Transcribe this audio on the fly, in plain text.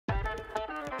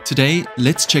Today,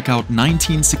 let's check out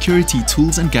 19 security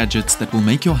tools and gadgets that will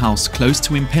make your house close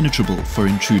to impenetrable for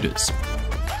intruders.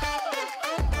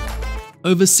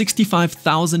 Over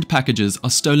 65,000 packages are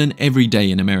stolen every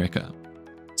day in America.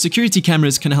 Security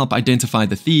cameras can help identify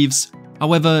the thieves.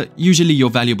 However, usually your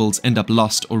valuables end up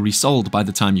lost or resold by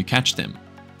the time you catch them.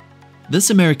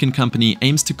 This American company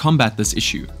aims to combat this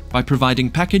issue by providing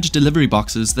package delivery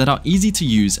boxes that are easy to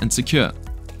use and secure.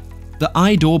 The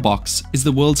IDOORBOX is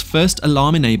the world's first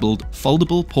alarm-enabled,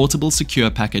 foldable, portable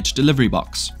secure package delivery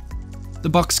box. The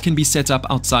box can be set up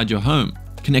outside your home,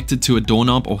 connected to a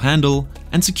doorknob or handle,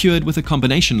 and secured with a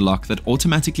combination lock that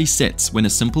automatically sets when a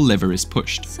simple lever is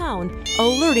pushed. Sound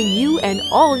alerting you and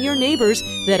all your neighbors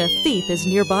that a thief is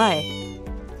nearby.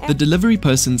 The delivery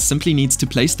person simply needs to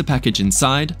place the package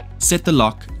inside, set the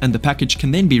lock, and the package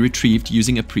can then be retrieved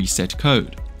using a preset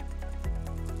code.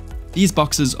 These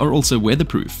boxes are also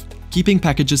weatherproof, keeping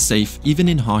packages safe even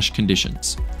in harsh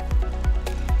conditions.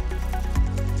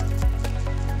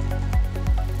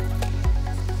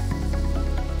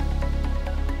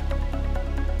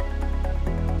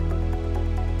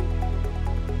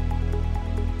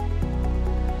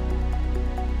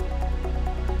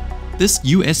 This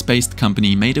US-based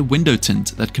company made a window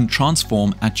tint that can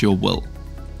transform at your will.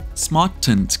 Smart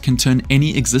Tint can turn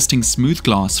any existing smooth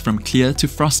glass from clear to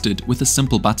frosted with a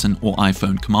simple button or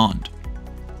iPhone command.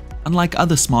 Unlike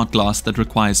other smart glass that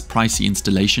requires pricey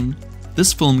installation,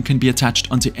 this film can be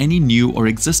attached onto any new or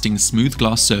existing smooth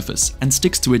glass surface and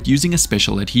sticks to it using a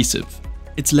special adhesive.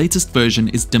 Its latest version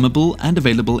is dimmable and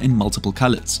available in multiple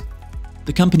colors.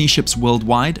 The company ships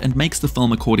worldwide and makes the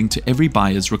film according to every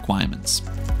buyer's requirements.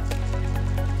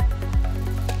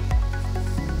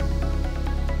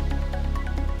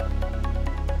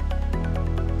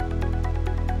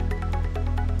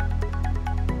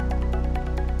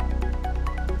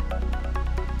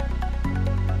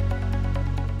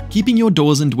 Keeping your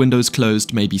doors and windows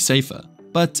closed may be safer,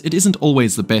 but it isn't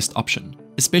always the best option,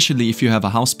 especially if you have a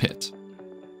house pet.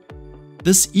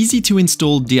 This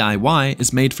easy-to-install DIY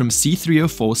is made from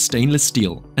C304 stainless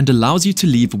steel and allows you to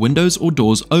leave windows or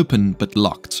doors open but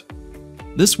locked.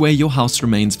 This way your house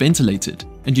remains ventilated,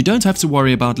 and you don't have to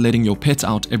worry about letting your pet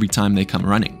out every time they come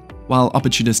running, while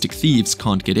opportunistic thieves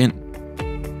can't get in.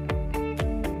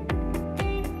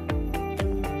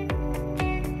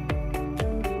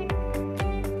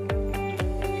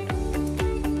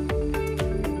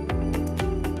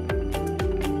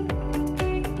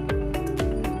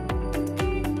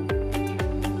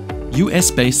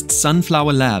 US-based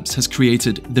Sunflower Labs has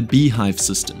created the Beehive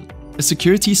system, a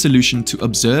security solution to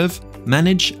observe,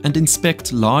 manage, and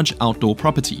inspect large outdoor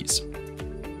properties.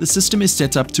 The system is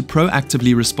set up to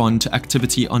proactively respond to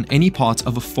activity on any part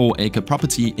of a 4-acre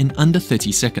property in under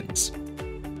 30 seconds.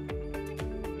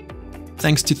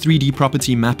 Thanks to 3D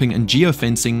property mapping and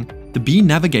geofencing, the bee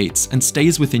navigates and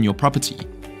stays within your property,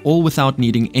 all without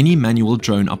needing any manual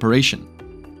drone operation.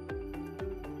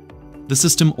 The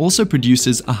system also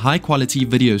produces a high-quality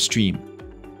video stream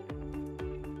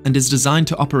and is designed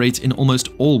to operate in almost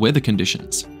all weather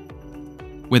conditions,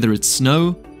 whether it's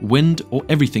snow, wind, or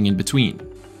everything in between.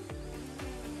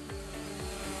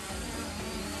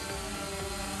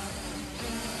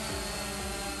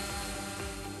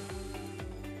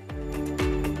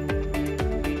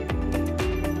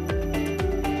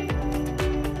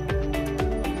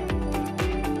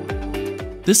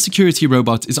 This security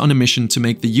robot is on a mission to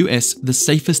make the US the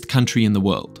safest country in the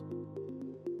world.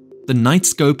 The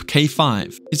KNIGHTSCOPE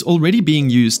K5 is already being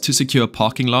used to secure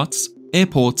parking lots,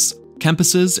 airports,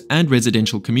 campuses, and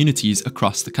residential communities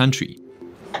across the country.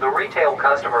 The retail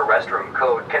customer restroom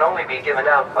code can only be given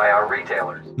out by our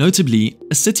retailers. Notably,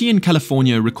 a city in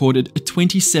California recorded a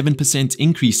 27%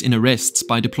 increase in arrests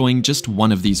by deploying just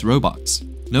one of these robots.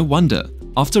 No wonder.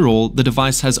 After all, the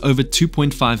device has over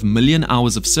 2.5 million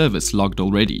hours of service logged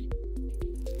already.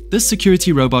 This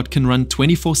security robot can run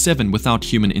 24/7 without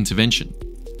human intervention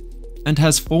and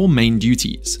has 4 main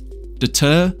duties: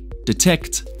 deter,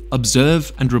 detect,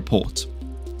 observe, and report.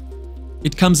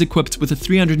 It comes equipped with a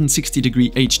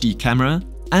 360-degree HD camera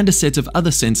and a set of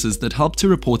other sensors that help to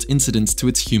report incidents to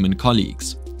its human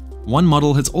colleagues. One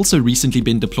model has also recently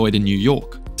been deployed in New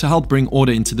York to help bring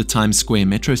order into the Times Square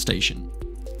metro station.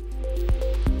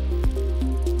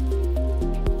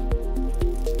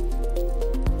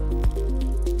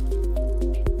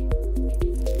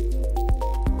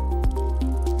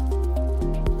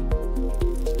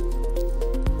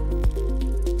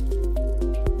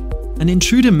 An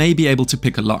intruder may be able to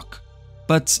pick a lock,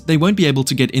 but they won't be able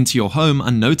to get into your home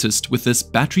unnoticed with this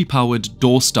battery-powered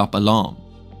door stop alarm.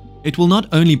 It will not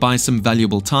only buy some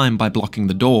valuable time by blocking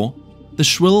the door, the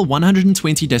shrill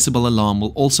 120 decibel alarm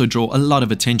will also draw a lot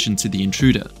of attention to the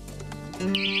intruder.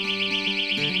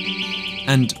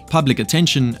 And public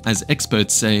attention, as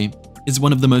experts say, is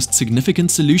one of the most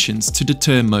significant solutions to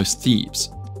deter most thieves.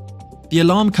 The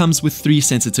alarm comes with 3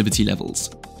 sensitivity levels,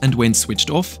 and when switched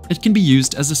off, it can be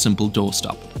used as a simple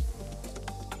doorstop.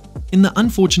 In the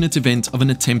unfortunate event of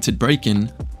an attempted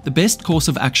break-in, the best course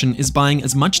of action is buying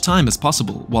as much time as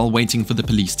possible while waiting for the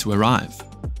police to arrive.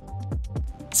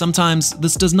 Sometimes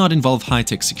this does not involve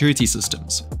high-tech security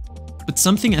systems, but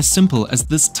something as simple as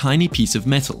this tiny piece of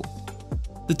metal.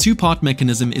 The 2-part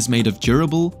mechanism is made of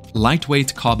durable,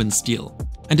 lightweight carbon steel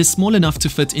and is small enough to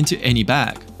fit into any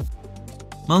bag.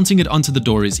 Mounting it onto the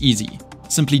door is easy.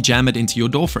 Simply jam it into your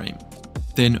door frame.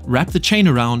 Then wrap the chain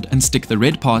around and stick the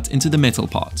red part into the metal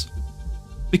part.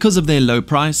 Because of their low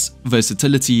price,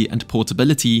 versatility, and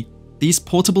portability, these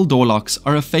portable door locks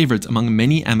are a favorite among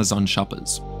many Amazon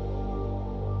shoppers.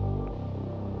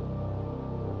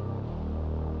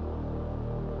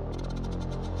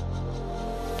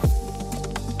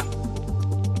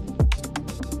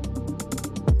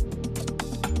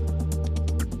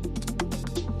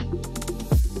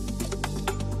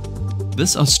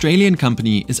 This Australian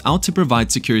company is out to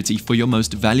provide security for your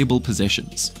most valuable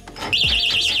possessions.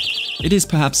 It is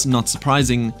perhaps not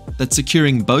surprising that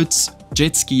securing boats,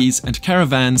 jet skis, and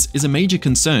caravans is a major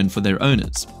concern for their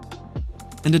owners.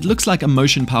 And it looks like a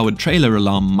motion-powered trailer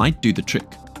alarm might do the trick.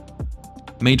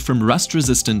 Made from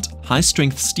rust-resistant,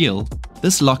 high-strength steel,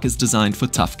 this lock is designed for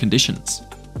tough conditions.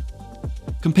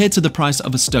 Compared to the price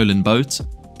of a stolen boat,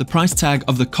 the price tag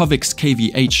of the KOVIX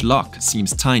KVH lock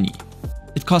seems tiny.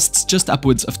 It costs just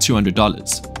upwards of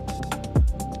 $200.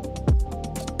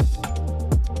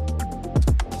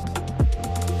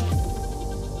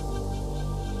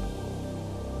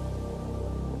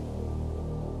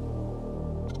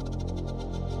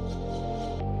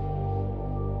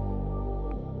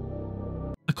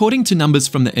 According to numbers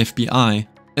from the FBI,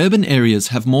 urban areas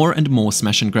have more and more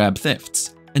smash-and-grab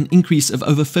thefts, an increase of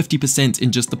over 50%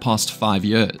 in just the past 5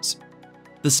 years.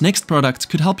 This next product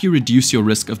could help you reduce your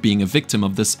risk of being a victim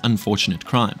of this unfortunate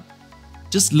crime.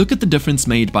 Just look at the difference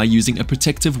made by using a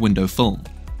protective window film.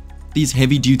 These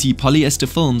heavy-duty polyester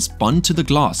films bond to the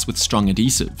glass with strong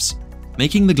adhesives,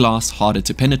 making the glass harder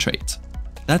to penetrate.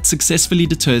 That successfully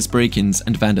deters break-ins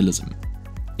and vandalism.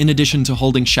 In addition to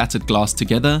holding shattered glass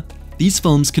together, these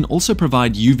films can also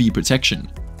provide UV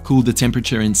protection, cool the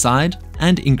temperature inside,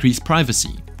 and increase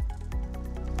privacy.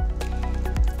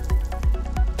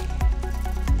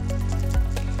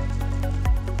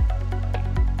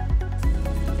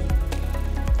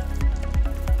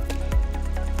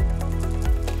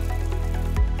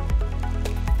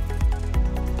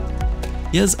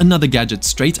 Here's another gadget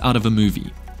straight out of a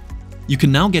movie. You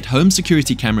can now get home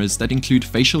security cameras that include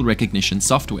facial recognition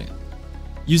software.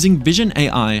 Using Vision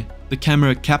AI, the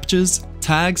camera captures,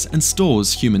 tags, and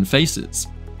stores human faces.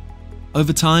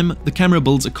 Over time, the camera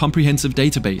builds a comprehensive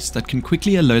database that can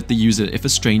quickly alert the user if a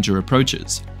stranger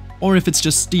approaches, or if it's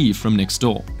just Steve from next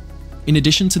door. In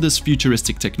addition to this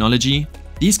futuristic technology,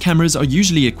 these cameras are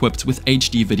usually equipped with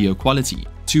HD video quality,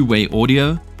 two-way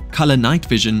audio, color night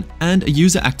vision, and a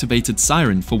user-activated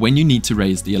siren for when you need to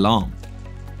raise the alarm.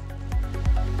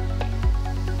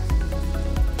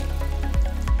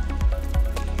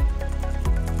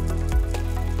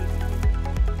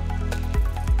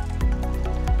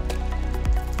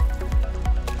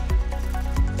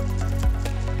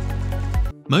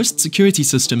 Most security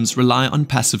systems rely on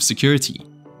passive security.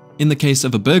 In the case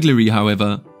of a burglary,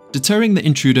 however, deterring the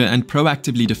intruder and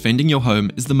proactively defending your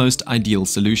home is the most ideal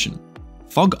solution.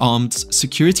 FogArmed's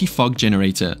Security Fog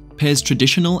Generator pairs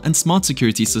traditional and smart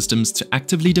security systems to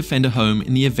actively defend a home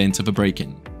in the event of a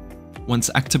break-in. Once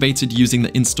activated using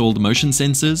the installed motion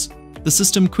sensors, the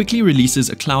system quickly releases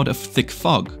a cloud of thick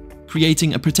fog,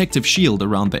 creating a protective shield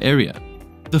around the area.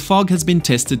 The fog has been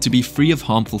tested to be free of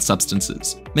harmful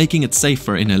substances, making it safe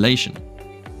for inhalation.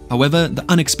 However, the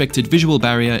unexpected visual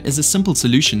barrier is a simple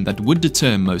solution that would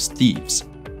deter most thieves.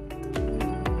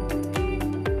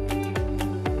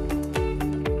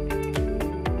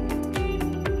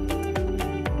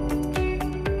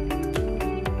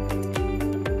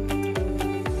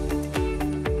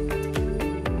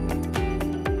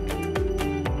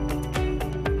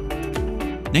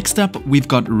 Next up, we've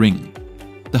got Ring,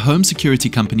 the home security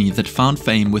company that found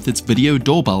fame with its video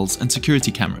doorbells and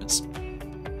security cameras.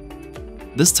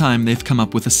 This time they've come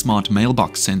up with a smart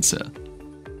mailbox sensor,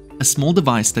 a small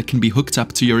device that can be hooked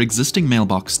up to your existing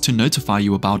mailbox to notify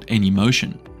you about any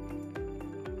motion.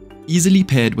 Easily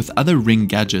paired with other Ring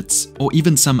gadgets or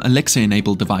even some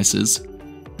Alexa-enabled devices,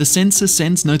 The sensor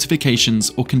sends notifications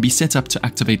or can be set up to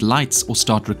activate lights or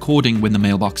start recording when the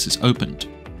mailbox is opened.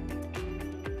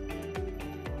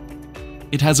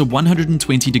 It has a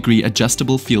 120-degree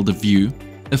adjustable field of view,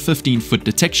 a 15-foot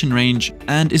detection range,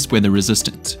 and is weather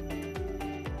resistant.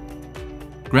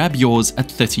 Grab yours at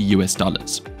 $30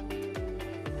 US.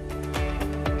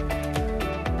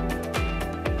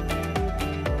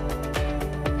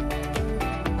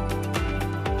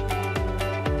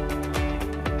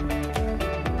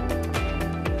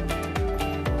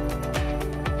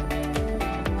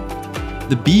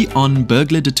 The BEON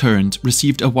burglar deterrent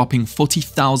received a whopping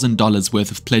 $40,000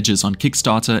 worth of pledges on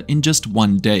Kickstarter in just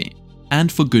one day, and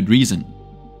for good reason.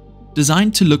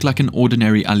 Designed to look like an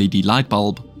ordinary LED light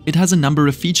bulb, it has a number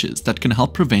of features that can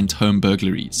help prevent home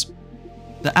burglaries.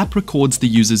 The app records the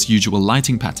user's usual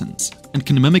lighting patterns and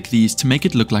can mimic these to make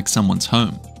it look like someone's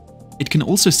home. It can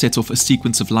also set off a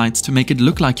sequence of lights to make it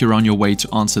look like you're on your way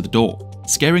to answer the door,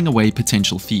 scaring away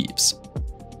potential thieves.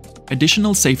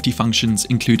 Additional safety functions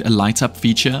include a light-up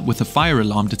feature with a fire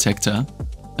alarm detector,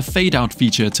 a fade-out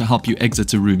feature to help you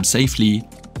exit a room safely,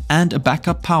 and a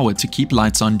backup power to keep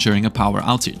lights on during a power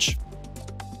outage.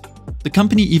 The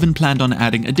company even planned on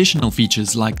adding additional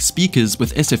features like speakers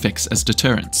with SFX as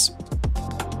deterrents.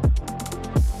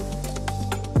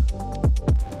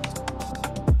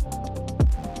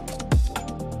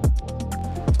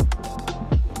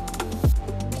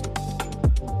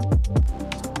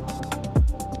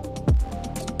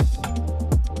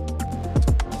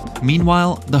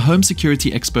 Meanwhile, the home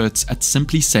security experts at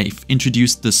SimpliSafe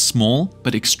introduced this small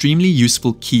but extremely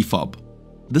useful key fob.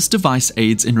 This device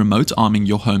aids in remote arming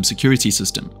your home security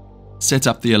system. Set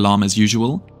up the alarm as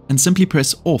usual, and simply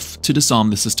press off to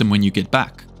disarm the system when you get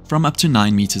back, from up to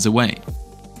 9 meters away.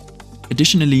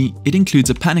 Additionally, it includes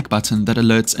a panic button that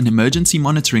alerts an emergency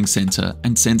monitoring center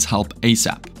and sends help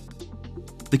ASAP.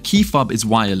 The key fob is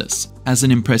wireless, has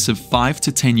an impressive 5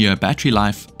 to 10 year battery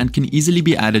life, and can easily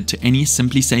be added to any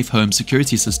SimpliSafe home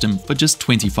security system for just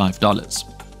 $25.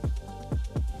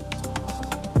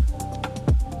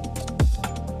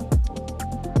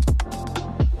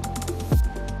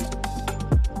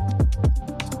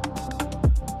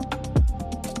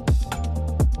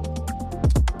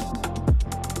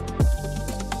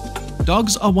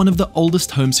 Dogs are one of the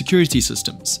oldest home security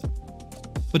systems.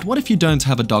 But what if you don't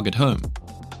have a dog at home?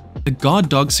 A guard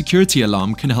dog security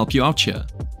alarm can help you out here.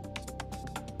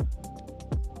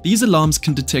 These alarms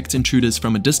can detect intruders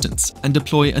from a distance and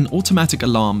deploy an automatic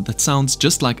alarm that sounds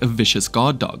just like a vicious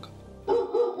guard dog.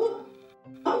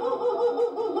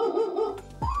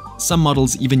 Some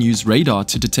models even use radar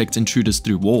to detect intruders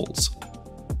through walls.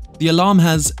 The alarm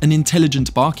has an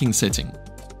intelligent barking setting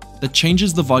that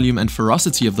changes the volume and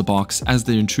ferocity of the barks as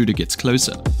the intruder gets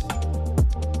closer.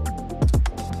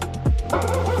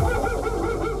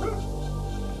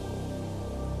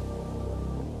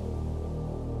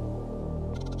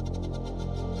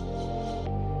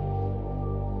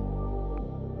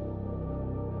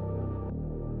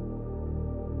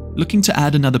 Looking to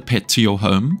add another pet to your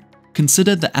home?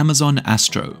 Consider the Amazon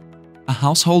Astro, a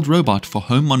household robot for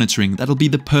home monitoring that'll be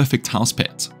the perfect house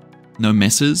pet. No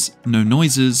messes, no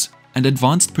noises, and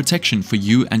advanced protection for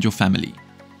you and your family.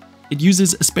 It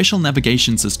uses a special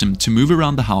navigation system to move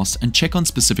around the house and check on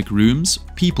specific rooms,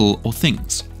 people, or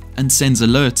things, and sends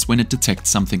alerts when it detects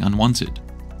something unwanted.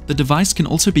 The device can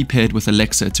also be paired with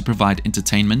Alexa to provide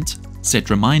entertainment,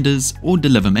 set reminders, or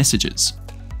deliver messages.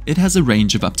 It has a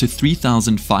range of up to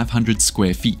 3,500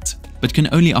 square feet, but can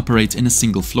only operate in a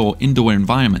single-floor indoor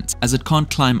environment as it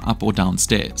can't climb up or down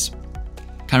stairs.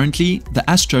 Currently, the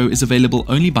Astro is available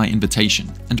only by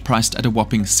invitation and priced at a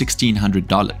whopping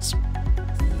 $1,600.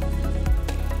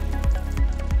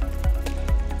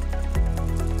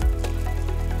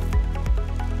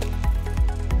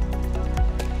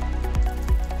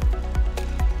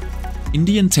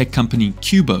 Indian tech company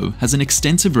QUBO has an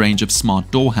extensive range of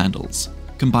smart door handles,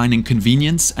 combining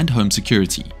convenience and home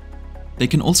security. They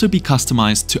can also be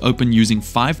customized to open using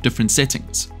 5 different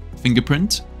settings: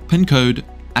 fingerprint, PIN code,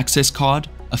 access card,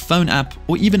 a phone app,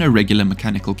 or even a regular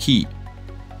mechanical key.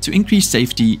 To increase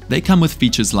safety, they come with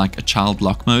features like a child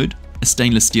lock mode, a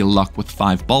stainless steel lock with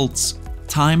 5 bolts,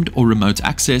 timed or remote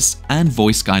access, and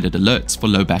voice-guided alerts for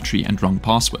low battery and wrong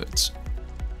passwords.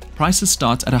 Prices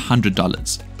start at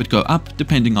 $100, but go up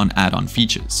depending on add-on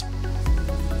features.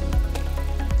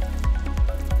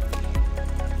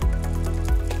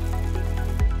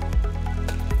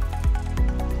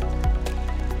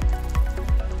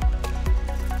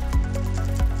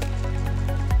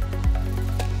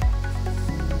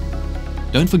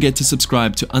 Don't forget to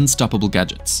subscribe to Unstoppable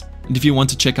Gadgets. And if you want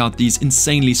to check out these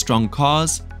insanely strong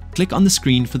cars, click on the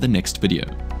screen for the next video.